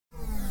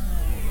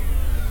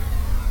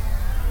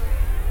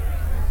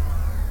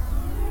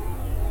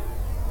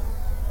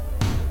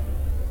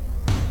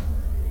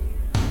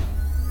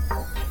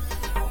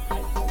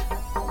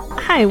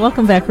Hi,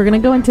 welcome back. We're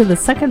going to go into the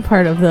second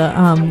part of the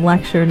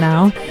lecture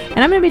now, and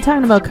I'm going to be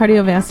talking about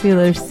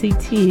cardiovascular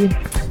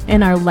CT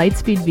and our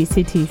Lightspeed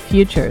VCT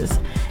futures.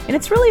 And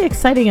it's really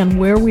exciting on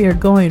where we are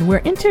going. We're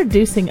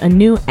introducing a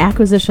new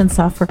acquisition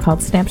software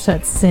called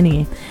Snapshot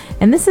Cine,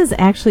 and this is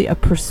actually a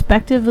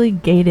prospectively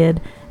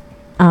gated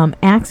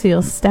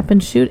axial step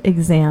and shoot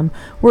exam.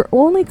 We're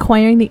only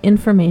acquiring the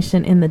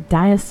information in the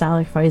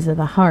diastolic phase of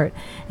the heart,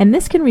 and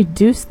this can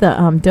reduce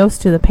the dose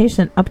to the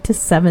patient up to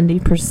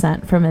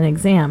 70% from an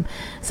exam.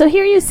 So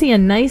here you see a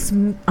nice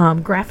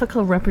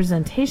graphical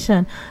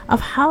representation of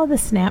how the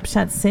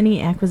Snapshot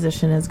Cine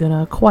acquisition is going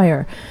to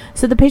acquire.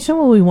 So the patient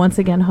will be once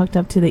again hooked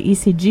up to the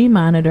ECG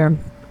monitor,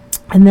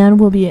 and then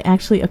we'll be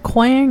actually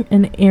acquiring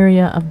an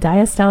area of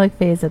diastolic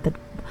phase at the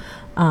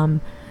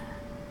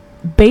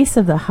base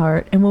of the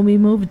heart, and when we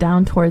move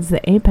down towards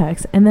the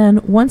apex, and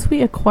then once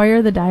we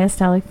acquire the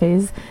diastolic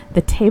phase,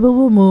 the table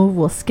will move,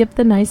 we'll skip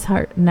the next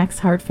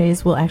heart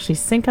phase, we'll actually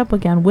sync up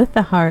again with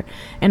the heart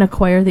and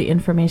acquire the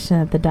information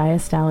at the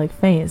diastolic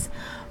phase.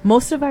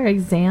 Most of our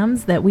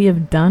exams that we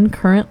have done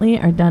currently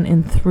are done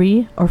in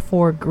 3 or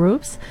 4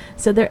 groups,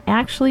 so they're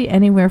actually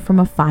anywhere from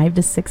a 5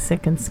 to 6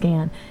 second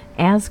scan,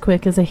 as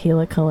quick as a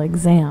helical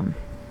exam.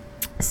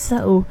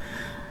 So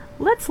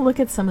let's look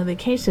at some of the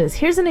cases.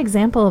 Here's an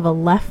example of a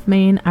left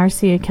main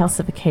RCA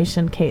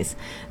calcification case.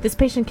 This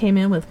patient came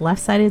in with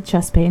left-sided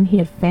chest pain. He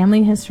had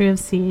family history of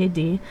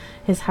CAD.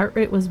 His heart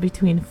rate was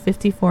between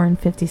 54 and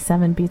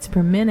 57 beats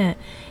per minute.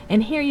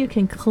 And here you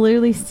can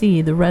clearly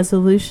see the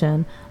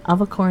resolution of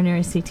a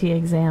coronary CT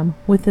exam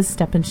with the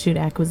step and shoot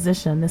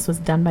acquisition. This was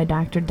done by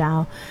Dr.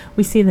 Dow.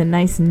 We see the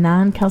nice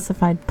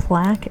non-calcified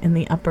plaque in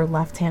the upper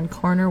left-hand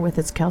corner with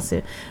its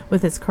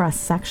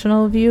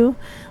cross-sectional view.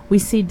 We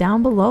see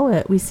down below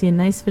it, we see a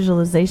nice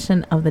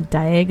visualization of the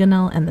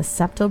diagonal and the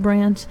septal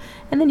branch.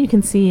 And then you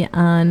can see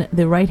on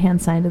the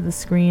right-hand side of the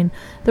screen,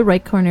 the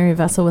right coronary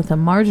vessel with a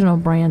marginal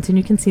branch, and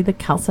you can see the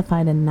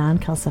calcified and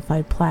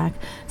non-calcified plaque.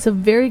 So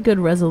very good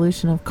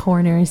resolution of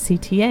coronary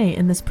CTA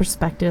in this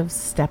prospective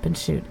step and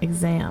shoot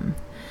exam.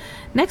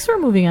 Next, we're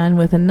moving on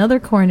with another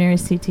coronary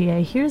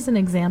CTA. Here's an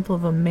example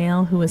of a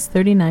male who is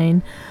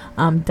 39,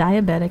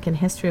 diabetic, and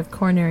history of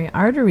coronary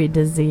artery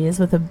disease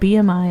with a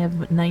BMI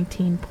of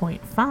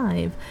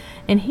 19.5.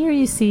 And here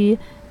you see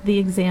the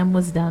exam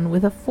was done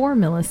with a 4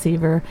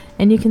 millisiever,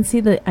 and you can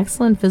see the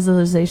excellent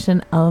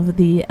visualization of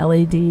the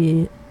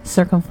LAD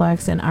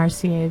circumflex and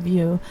RCA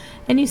view,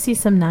 and you see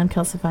some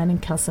non-calcified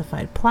and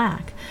calcified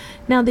plaque.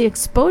 Now the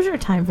exposure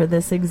time for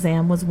this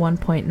exam was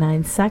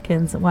 1.9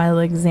 seconds, while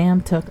the exam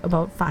took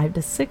about 5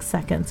 to 6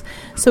 seconds.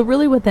 So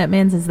really what that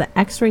means is the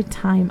x-ray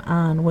time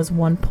on was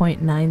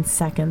 1.9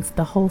 seconds.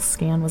 The whole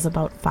scan was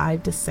about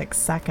 5 to 6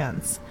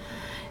 seconds.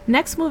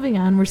 Next, moving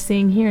on, we're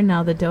seeing here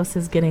now the dose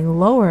is getting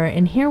lower,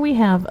 and here we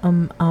have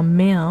a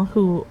male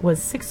who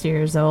was 60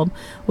 years old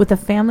with a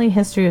family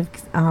history of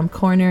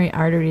coronary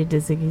artery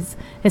disease.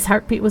 His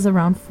heartbeat was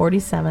around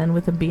 47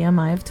 with a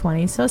BMI of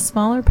 20, so a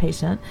smaller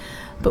patient,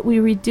 but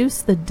we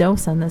reduced the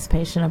dose on this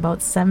patient about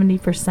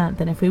 70%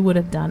 than if we would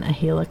have done a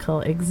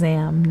helical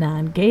exam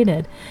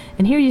non-gated.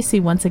 And here you see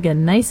once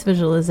again nice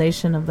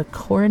visualization of the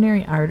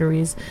coronary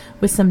arteries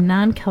with some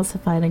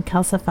non-calcified and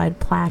calcified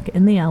plaque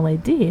in the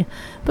LAD,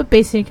 but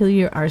basically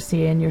your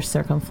RCA and your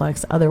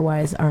circumflex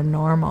otherwise are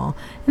normal.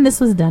 And this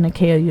was done at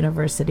Keio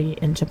University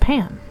in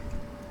Japan.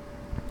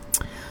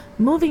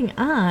 Moving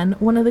on,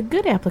 one of the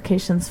good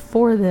applications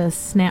for this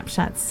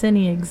Snapshot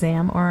Cine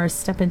exam or our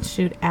step and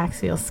shoot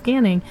axial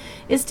scanning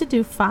is to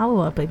do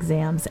follow-up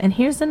exams. And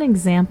here's an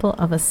example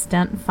of a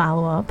stent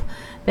follow-up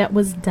that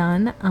was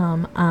done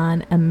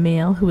on a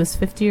male who was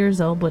 50 years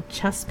old with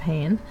chest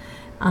pain,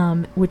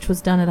 which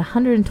was done at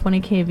 120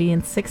 kV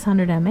and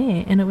 600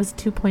 MA, and it was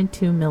 2.2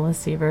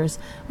 millisieverts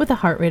with a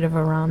heart rate of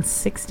around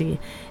 60.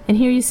 And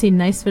here you see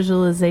nice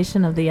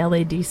visualization of the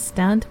LAD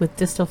stent with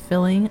distal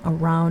filling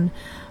around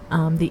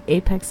the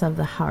apex of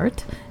the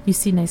heart. You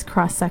see nice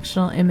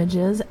cross-sectional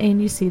images,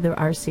 and you see the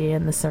RCA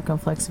and the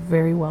circumflex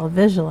very well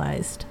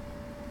visualized.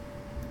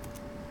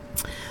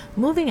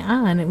 Moving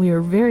on, we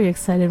were very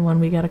excited when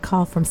we got a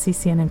call from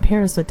CCN in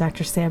Paris with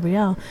Dr.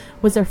 Sabriel.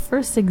 Was our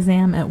first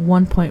exam at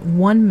 1.1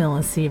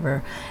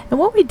 millisievert. And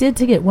what we did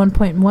to get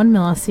 1.1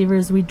 millisievert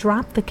is we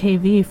dropped the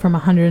KV from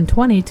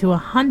 120 to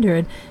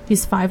 100,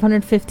 used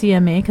 550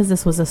 MA because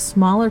this was a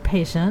smaller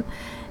patient,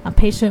 a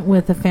patient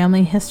with a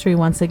family history,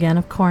 once again,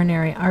 of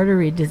coronary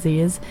artery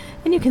disease.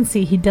 And you can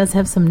see he does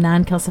have some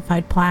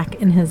non-calcified plaque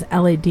in his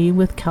LAD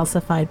with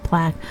calcified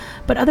plaque.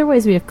 But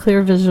otherwise, we have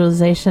clear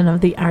visualization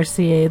of the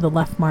RCA, the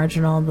left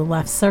marginal, the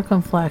left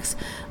circumflex,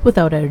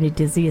 without any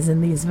disease in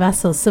these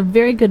vessels. So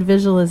very good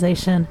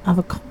visualization of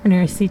a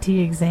coronary CT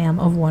exam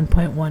of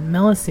 1.1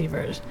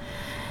 millisieverts.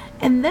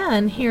 And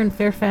then here in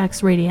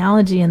Fairfax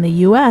Radiology in the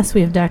U.S.,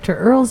 we have Dr.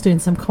 Earls doing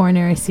some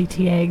coronary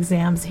CTA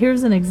exams.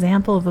 Here's an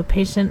example of a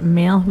patient,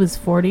 male who was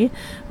 40,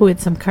 who had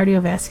some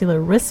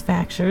cardiovascular risk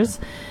factors.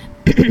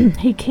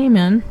 He came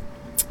in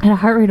at a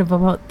heart rate of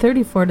about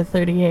 34 to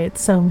 38,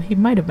 so he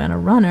might have been a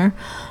runner,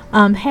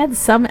 had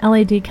some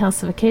LAD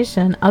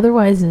calcification,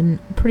 otherwise in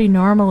pretty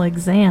normal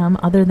exam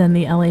other than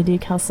the LAD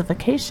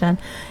calcification,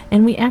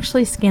 and we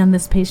actually scanned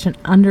this patient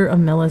under a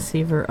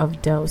millisievert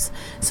of dose.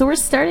 So we're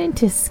starting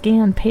to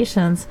scan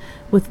patients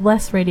with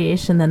less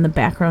radiation than the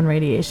background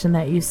radiation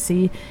that you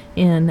see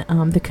in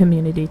the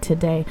community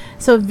today.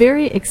 So a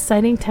very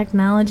exciting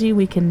technology.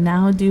 We can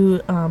now do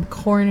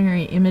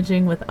coronary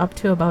imaging with up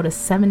to about a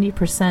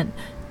 70%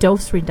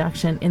 dose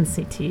reduction in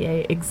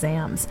CTA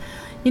exams.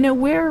 You know,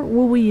 where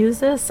will we use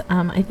this?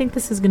 I think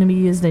this is going to be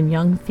used in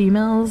young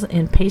females,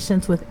 in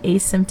patients with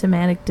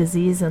asymptomatic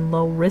disease and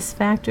low risk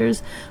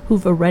factors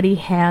who've already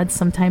had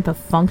some type of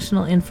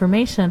functional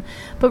information.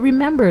 But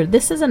remember,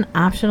 this is an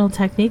optional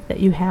technique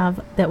that you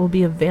have that will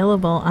be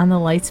available on the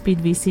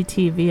Lightspeed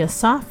VCT via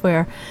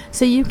software.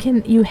 So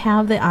you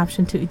have the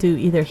option to do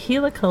either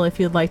helical if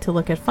you'd like to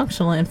look at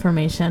functional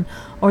information,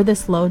 or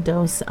this low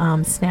dose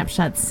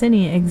snapshot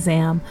cine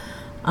exam,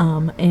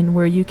 and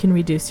where you can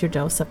reduce your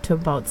dose up to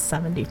about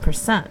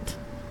 70%.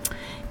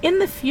 In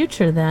the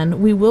future then,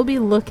 we will be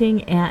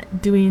looking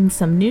at doing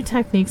some new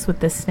techniques with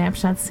this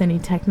snapshot cine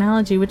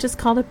technology, which is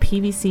called a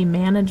PVC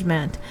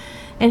management.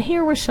 And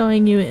here we're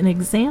showing you an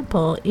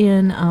example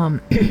in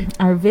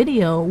our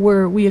video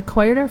where we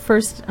acquired our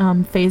first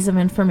phase of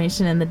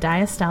information in the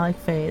diastolic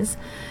phase.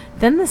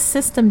 Then the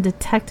system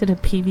detected a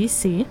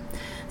PVC.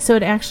 So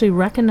it actually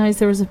recognized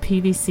there was a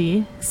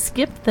PVC,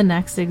 skipped the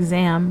next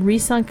exam,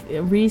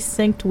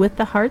 resynced with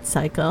the heart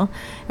cycle,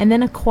 and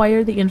then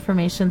acquired the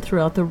information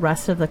throughout the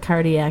rest of the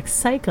cardiac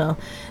cycle.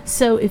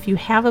 So if you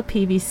have a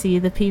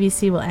PVC, the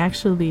PVC will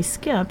actually be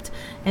skipped,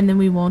 and then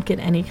we won't get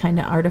any kind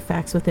of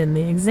artifacts within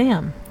the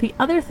exam. The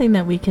other thing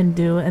that we can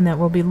do, and that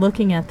we'll be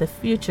looking at the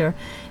future,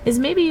 is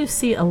maybe you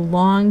see a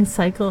long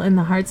cycle in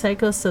the heart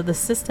cycle, so the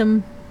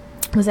system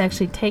was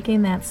actually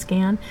taking that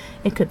scan.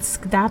 It could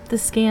stop the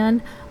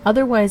scan.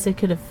 Otherwise, it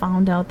could have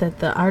found out that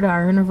the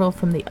R-to-R interval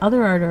from the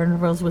other R-to-R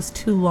intervals was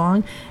too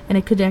long, and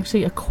it could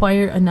actually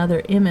acquire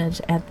another image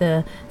at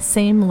the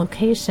same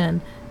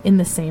location in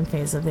the same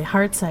phase of the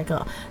heart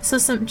cycle. So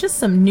just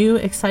some new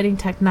exciting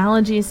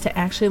technologies to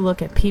actually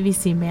look at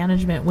PVC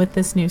management with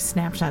this new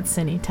snapshot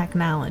cine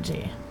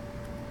technology.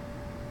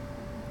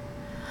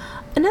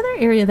 Another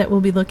area that we'll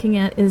be looking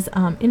at is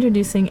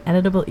introducing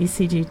editable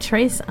ECG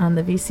trace on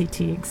the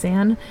VCT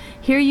exam.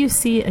 Here you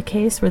see a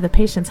case where the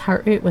patient's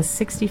heart rate was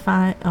 60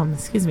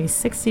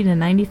 to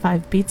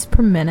 95 beats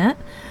per minute,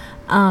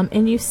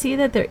 and you see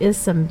that there is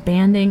some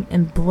banding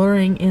and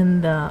blurring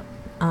in the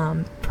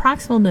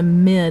proximal to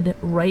mid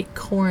right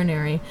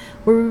coronary,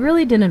 where we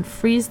really didn't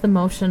freeze the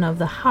motion of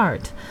the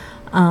heart.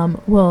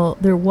 Well,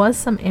 there was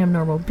some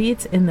abnormal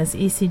beats in this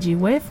ECG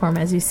waveform,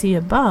 as you see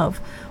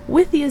above.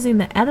 With using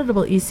the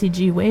editable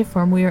ECG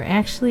waveform, we are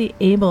actually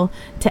able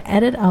to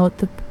edit out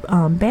the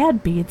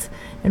bad beats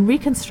and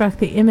reconstruct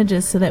the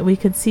images so that we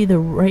could see the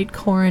right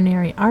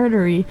coronary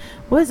artery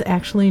was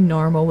actually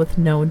normal with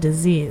no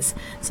disease.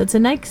 So it's a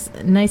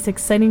nice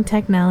exciting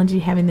technology,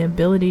 having the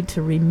ability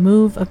to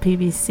remove a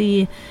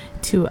PVC,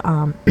 to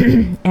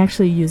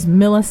actually use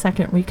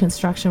millisecond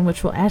reconstruction,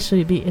 which will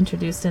actually be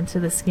introduced into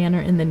the scanner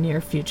in the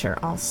near future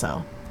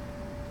also.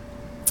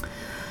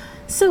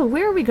 So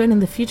where are we going in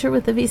the future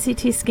with the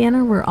VCT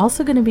scanner? We're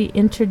also going to be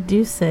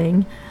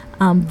introducing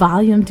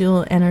volume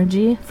dual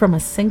energy from a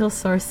single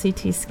source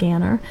CT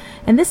scanner,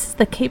 and this is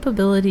the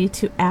capability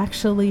to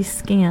actually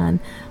scan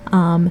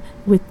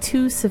with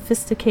two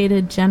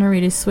sophisticated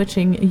generated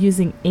switching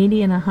using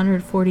 80 and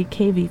 140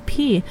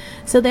 kVp,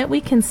 so that we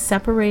can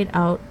separate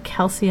out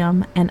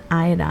calcium and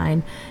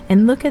iodine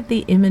and look at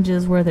the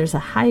images where there's a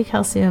high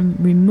calcium,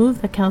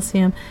 remove the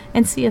calcium,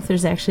 and see if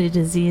there's actually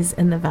disease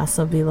in the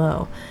vessel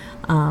below.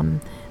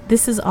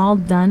 This is all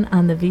done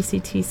on the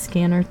VCT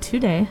scanner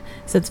today,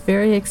 so it's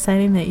very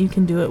exciting that you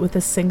can do it with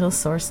a single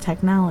source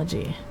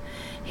technology.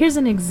 Here's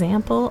an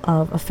example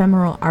of a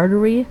femoral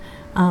artery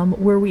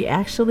where we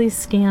actually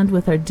scanned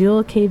with our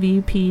dual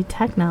KVP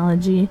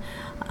technology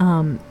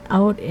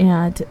out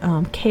at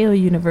Keio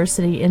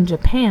University in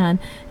Japan,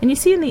 and you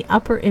see in the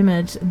upper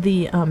image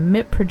the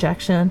MIP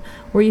projection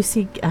where you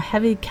see a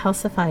heavy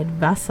calcified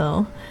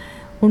vessel.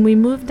 When we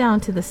move down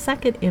to the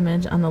second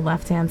image on the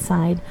left-hand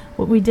side,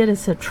 what we did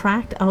is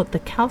subtract out the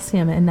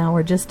calcium, and now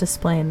we're just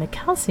displaying the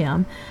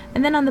calcium.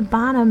 And then on the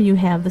bottom, you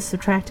have the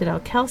subtracted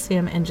out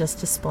calcium and just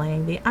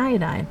displaying the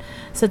iodine.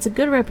 So it's a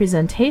good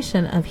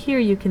representation of here.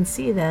 You can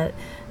see that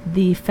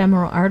the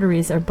femoral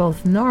arteries are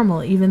both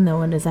normal, even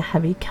though it is a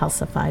heavy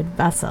calcified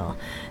vessel.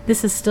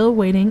 This is still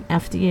waiting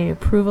FDA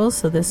approval,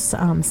 so this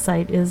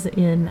site is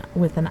in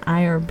with an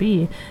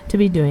IRB to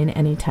be doing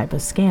any type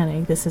of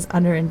scanning. This is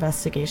under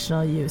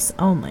investigational use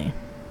only.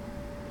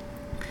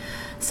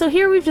 So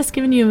here we've just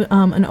given you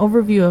an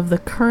overview of the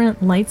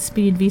current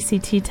Lightspeed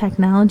VCT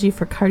technology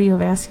for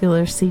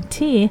cardiovascular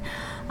CT.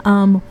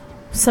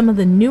 Some of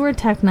the newer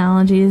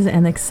technologies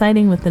and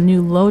exciting with the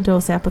new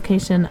low-dose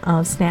application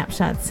of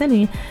snapshot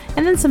cine,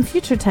 and then some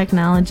future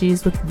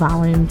technologies with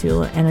volume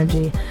dual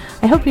energy.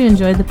 I hope you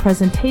enjoyed the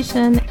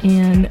presentation,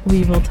 and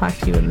we will talk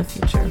to you in the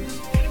future.